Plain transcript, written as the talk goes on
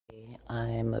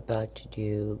I'm about to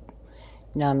do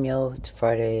Namyo. It's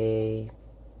Friday,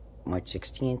 March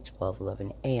 16th,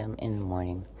 12:11 a.m. in the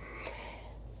morning.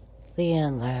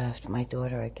 Leanne left. My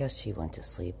daughter, I guess she went to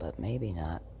sleep, but maybe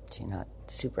not. She's not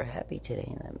super happy today,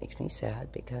 and that makes me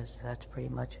sad because that's pretty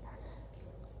much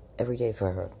every day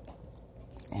for her.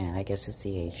 And I guess it's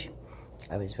the age.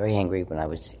 I was very angry when I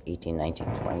was 18, 19,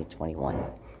 20, 21.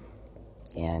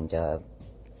 And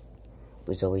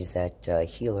was always that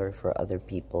healer for other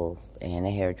people, and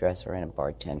a hairdresser and a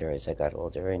bartender as I got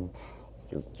older. And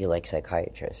you like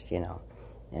psychiatrists, and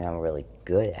I'm really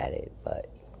good at it,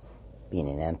 but being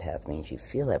an empath means you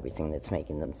feel everything that's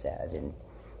making them sad, and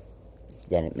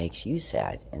then it makes you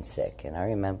sad and sick. And I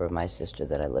remember my sister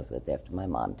that I lived with after my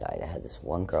mom died. I had this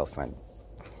one girlfriend,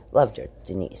 loved her,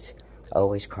 Denise,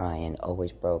 always crying,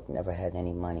 always broke, never had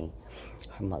any money.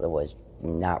 Her mother was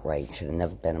not right, should have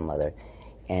never been a mother.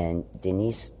 And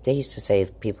Denise, they used to say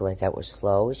people like that were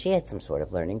slow. She had some sort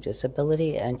of learning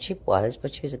disability, and she was,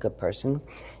 but she was a good person.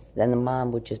 Then the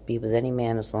mom would just be with any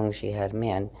man as long as she had a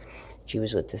man. She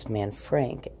was with this man,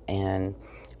 Frank, and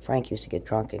Frank used to get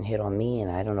drunk and hit on me,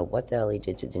 and I don't know what the hell he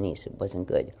did to Denise. It wasn't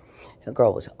good. The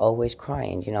girl was always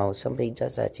crying. Somebody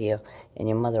does that to you, and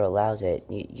your mother allows it,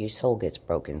 your soul gets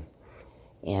broken.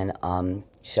 And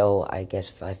so I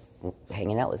guess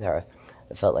hanging out with her,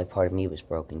 I felt like part of me was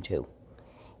broken too.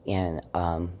 And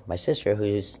my sister,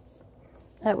 who's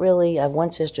not really, I have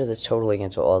one sister that's totally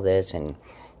into all this and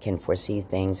can foresee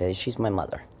things. She's my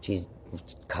mother. She's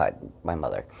my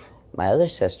mother. My other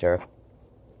sister,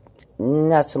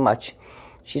 not so much.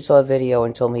 She saw a video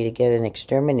and told me to get an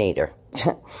exterminator.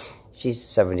 She's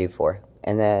 74.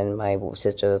 And then my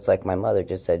sister, that's like my mother,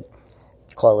 just said,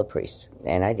 call a priest.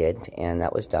 And I did, and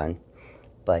that was done.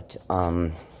 But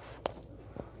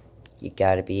you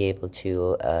got to be able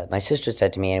to, my sister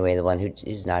said to me anyway, the one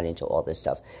who's not into all this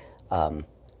stuff,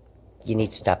 you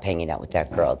need to stop hanging out with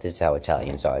that girl. This is how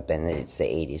Italians are. It's the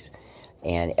 80s.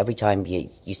 And every time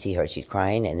you see her, she's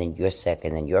crying, and then you're sick,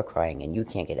 and then you're crying, and you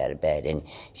can't get out of bed, and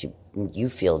you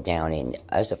feel down. And it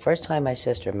was the first time my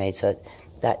sister made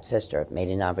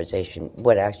an conversation.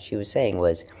 What she was saying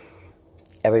was,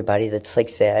 everybody that's like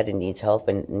sad and needs help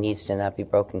and needs to not be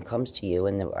broken comes to you,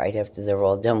 and then right after they're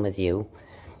all done with you,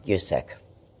 you're sick.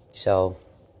 So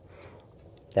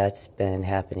that's been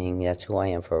happening. That's who I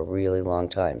am for a really long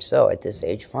time. So at this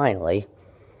age, finally,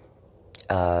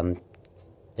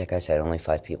 like I said, only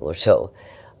 5 people or so.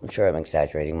 I'm sure I'm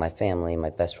exaggerating. My family, my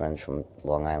best friends from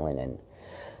Long Island and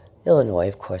Illinois,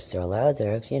 of course, they're allowed.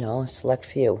 They're, a select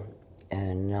few.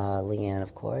 And Leanne,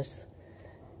 of course.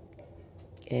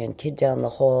 And kid down the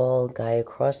hall, guy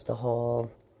across the hall.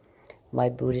 My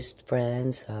Buddhist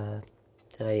friends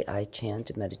that I chant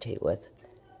and meditate with.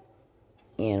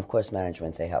 And, of course,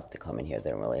 management, they have to come in here. They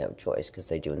don't really have a choice because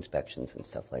they do inspections and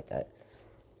stuff like that.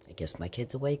 I guess my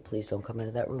kid's awake. Please don't come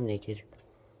into that room naked.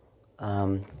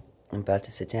 I'm about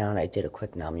to sit down. I did a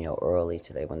quick Namyo early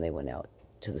today when they went out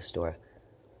to the store.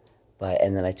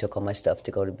 And then I took all my stuff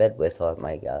to go to bed with, all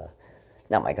my,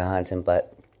 not my Gahansen,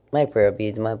 but my prayer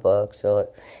beads, my book,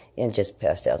 and just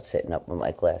passed out sitting up with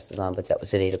my glasses on. But that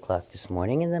was at 8 o'clock this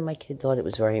morning, and then my kid thought it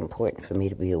was very important for me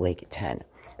to be awake at 10.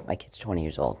 My kid's 20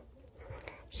 years old.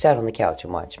 She sat on the couch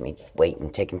and watched me waiting,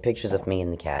 taking pictures of me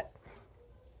and the cat.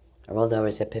 I rolled over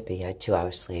and said, Pippi, I had 2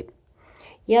 hours sleep.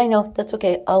 Yeah, I know. That's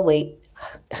okay. I'll wait.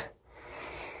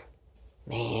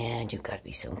 Man, you've got to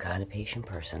be some kind of patient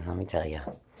person, let me tell you.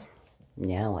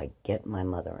 Now I get my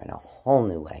mother in a whole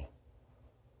new way.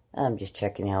 I'm just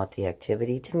checking out the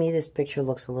activity. To me, this picture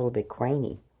looks a little bit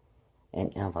grainy.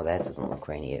 And, well, that doesn't look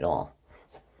grainy at all.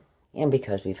 And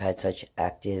because we've had such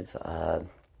active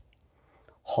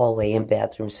hallway and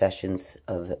bathroom sessions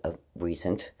of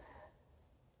recent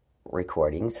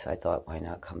recordings, I thought, why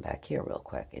not come back here real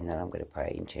quick? And then I'm going to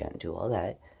pray and chant and do all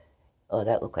that. Oh,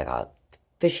 that looked like a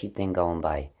fishy thing going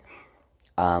by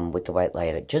with the white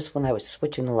light. Just when I was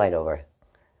switching the light over,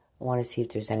 I want to see if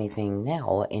there's anything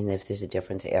now and if there's a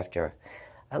difference after.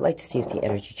 I'd like to see if the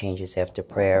energy changes after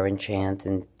prayer and chant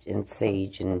and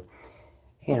sage and,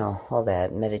 all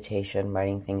that, meditation,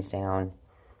 writing things down.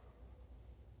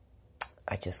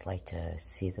 I just like to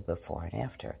see the before and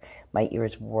after. My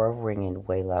ears were ringing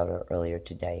way louder earlier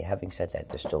today. Having said that,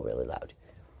 they're still really loud.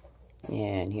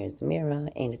 And here's the mirror,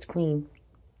 and it's clean.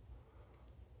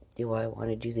 Do I want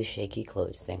to do the shaky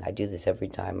clothes thing? I do this every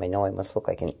time. I know I must look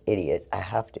like an idiot. I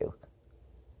have to.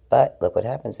 But look what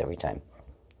happens every time.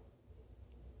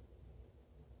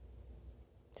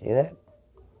 See that?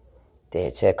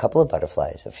 It's a couple of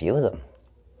butterflies, a few of them.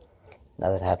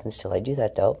 Nothing happens till I do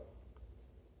that, though.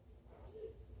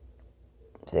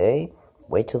 See?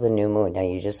 Wait till the new moon. Now,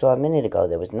 you just saw a minute ago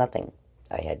there was nothing.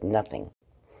 I had nothing.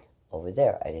 Over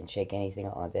there, I didn't shake anything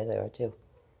on. There they are, too.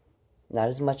 Not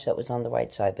as much that was on the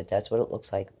right side, but that's what it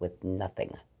looks like with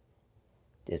nothing.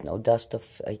 There's no dust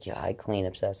of... yeah, I clean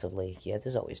obsessively. Yeah,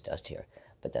 there's always dust here,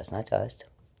 but that's not dust.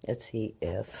 Let's see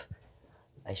if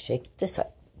I shake this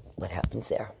up. What happens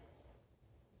there?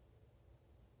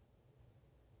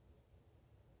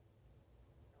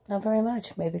 Not very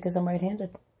much. Maybe because I'm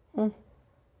right-handed. Not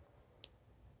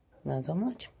so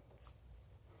much.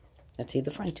 Let's see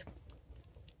the front.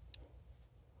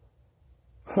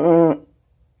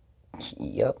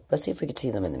 Yep. Let's see if we can see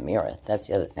them in the mirror. That's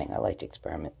the other thing. I like to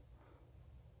experiment.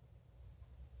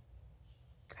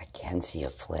 I can see a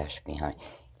flash behind.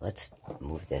 Let's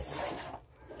move this.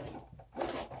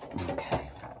 Okay.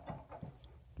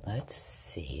 Let's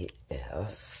see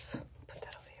if... put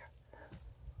that over here.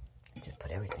 Just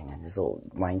put everything in. There's little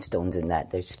rhinestones in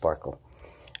that. They sparkle.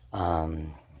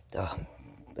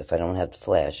 If I don't have the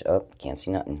flash... oh, can't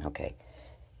see nothing. Okay.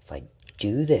 If I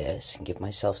do this and give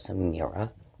myself some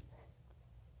mirror...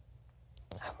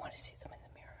 I want to see them in the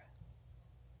mirror.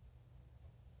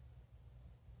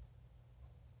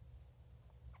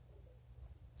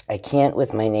 I can't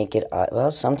with my naked eye. Well,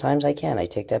 sometimes I can. I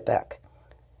take that back.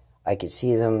 I could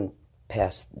see them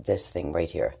past this thing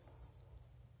right here.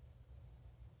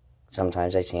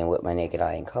 Sometimes I see them with my naked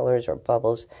eye in colors or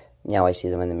bubbles. Now I see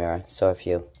them in the mirror. So a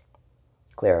few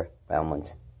clear, round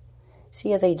ones.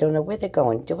 See how they don't know where they're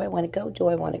going. Do I want to go? Do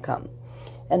I want to come?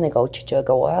 And they go,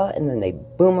 go out, and then they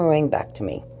boomerang back to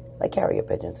me, like carrier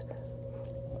pigeons.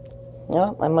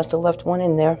 No, I must have left one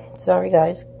in there. Sorry,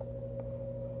 guys.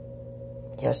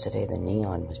 Yesterday, the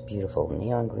neon was beautiful.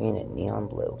 Neon green and neon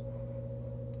blue.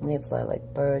 And they fly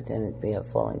like birds, and we have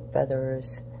falling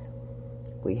feathers.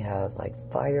 We have, like,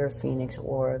 fire phoenix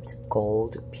orbs,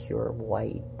 gold, pure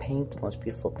white, pink, the most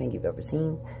beautiful pink you've ever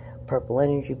seen. Purple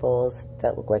energy balls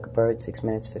that look like a bird, 6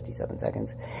 minutes, 57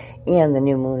 seconds. And the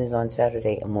new moon is on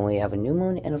Saturday, and when we have a new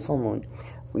moon and a full moon,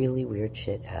 really weird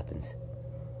shit happens.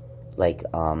 Like,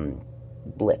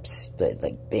 blips,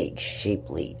 like big,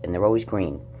 shapely, and they're always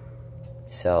green.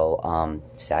 So,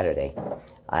 Saturday,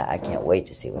 I can't wait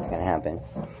to see what's going to happen.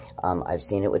 I've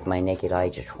seen it with my naked eye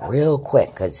just real quick,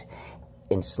 because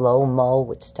in slow-mo,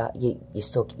 you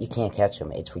can't catch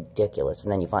them. It's ridiculous.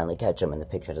 And then you finally catch them, and the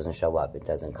picture doesn't show up. It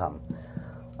doesn't come.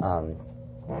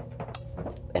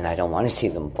 And I don't want to see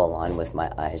them full on with my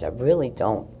eyes. I really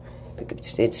don't.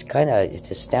 Because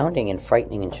it's astounding and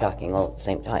frightening and shocking all at the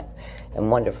same time. And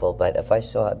wonderful. But if I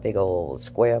saw a big old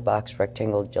square box,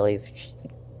 rectangle, jellyfish,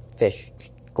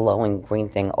 glowing green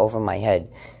thing over my head,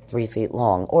 3 feet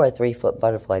long, or a 3-foot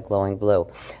butterfly glowing blue,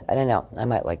 I don't know. I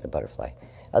might like the butterfly.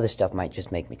 Other stuff might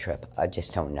just make me trip. I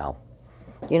just don't know.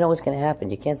 You know what's going to happen.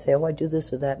 You can't say, oh, I do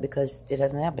this or that, because it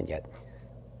hasn't happened yet.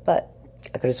 But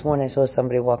I could have sworn I saw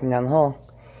somebody walking down the hall.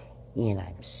 And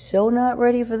I'm so not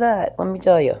ready for that, let me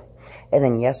tell you. And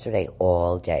then yesterday,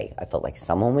 all day, I felt like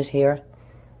someone was here.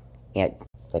 And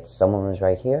like someone was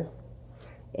right here.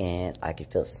 And I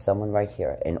could feel someone right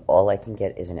here. And all I can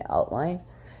get is an outline.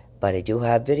 But I do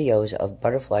have videos of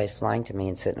butterflies flying to me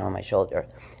and sitting on my shoulder.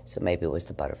 So maybe it was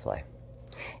the butterfly.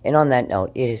 And on that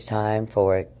note, it is time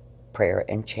for prayer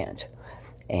and chant,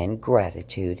 and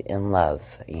gratitude and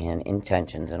love and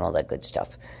intentions and all that good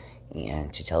stuff,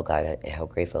 and to tell God how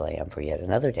grateful I am for yet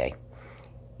another day,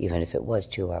 even if it was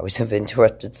 2 hours of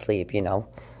interrupted sleep. You know,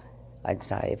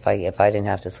 if I didn't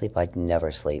have to sleep, I'd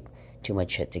never sleep. Too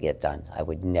much shit to get done. I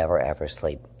would never ever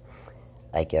sleep.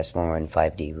 I guess when we're in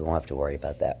 5D, we won't have to worry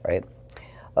about that, right?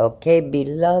 Okay, be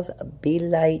love, be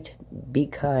light, be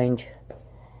kind.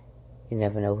 You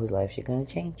never know whose lives you're going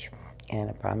to change. And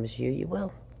I promise you, you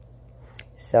will.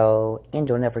 So, and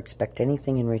don't ever expect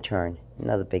anything in return.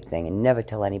 Another big thing. And never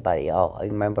tell anybody, oh,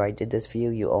 remember I did this for you,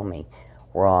 you owe me.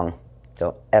 Wrong.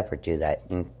 Don't ever do that.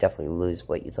 You definitely lose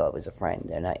what you thought was a friend.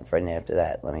 They're not your friend after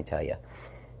that, let me tell you.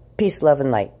 Peace, love,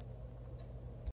 and light.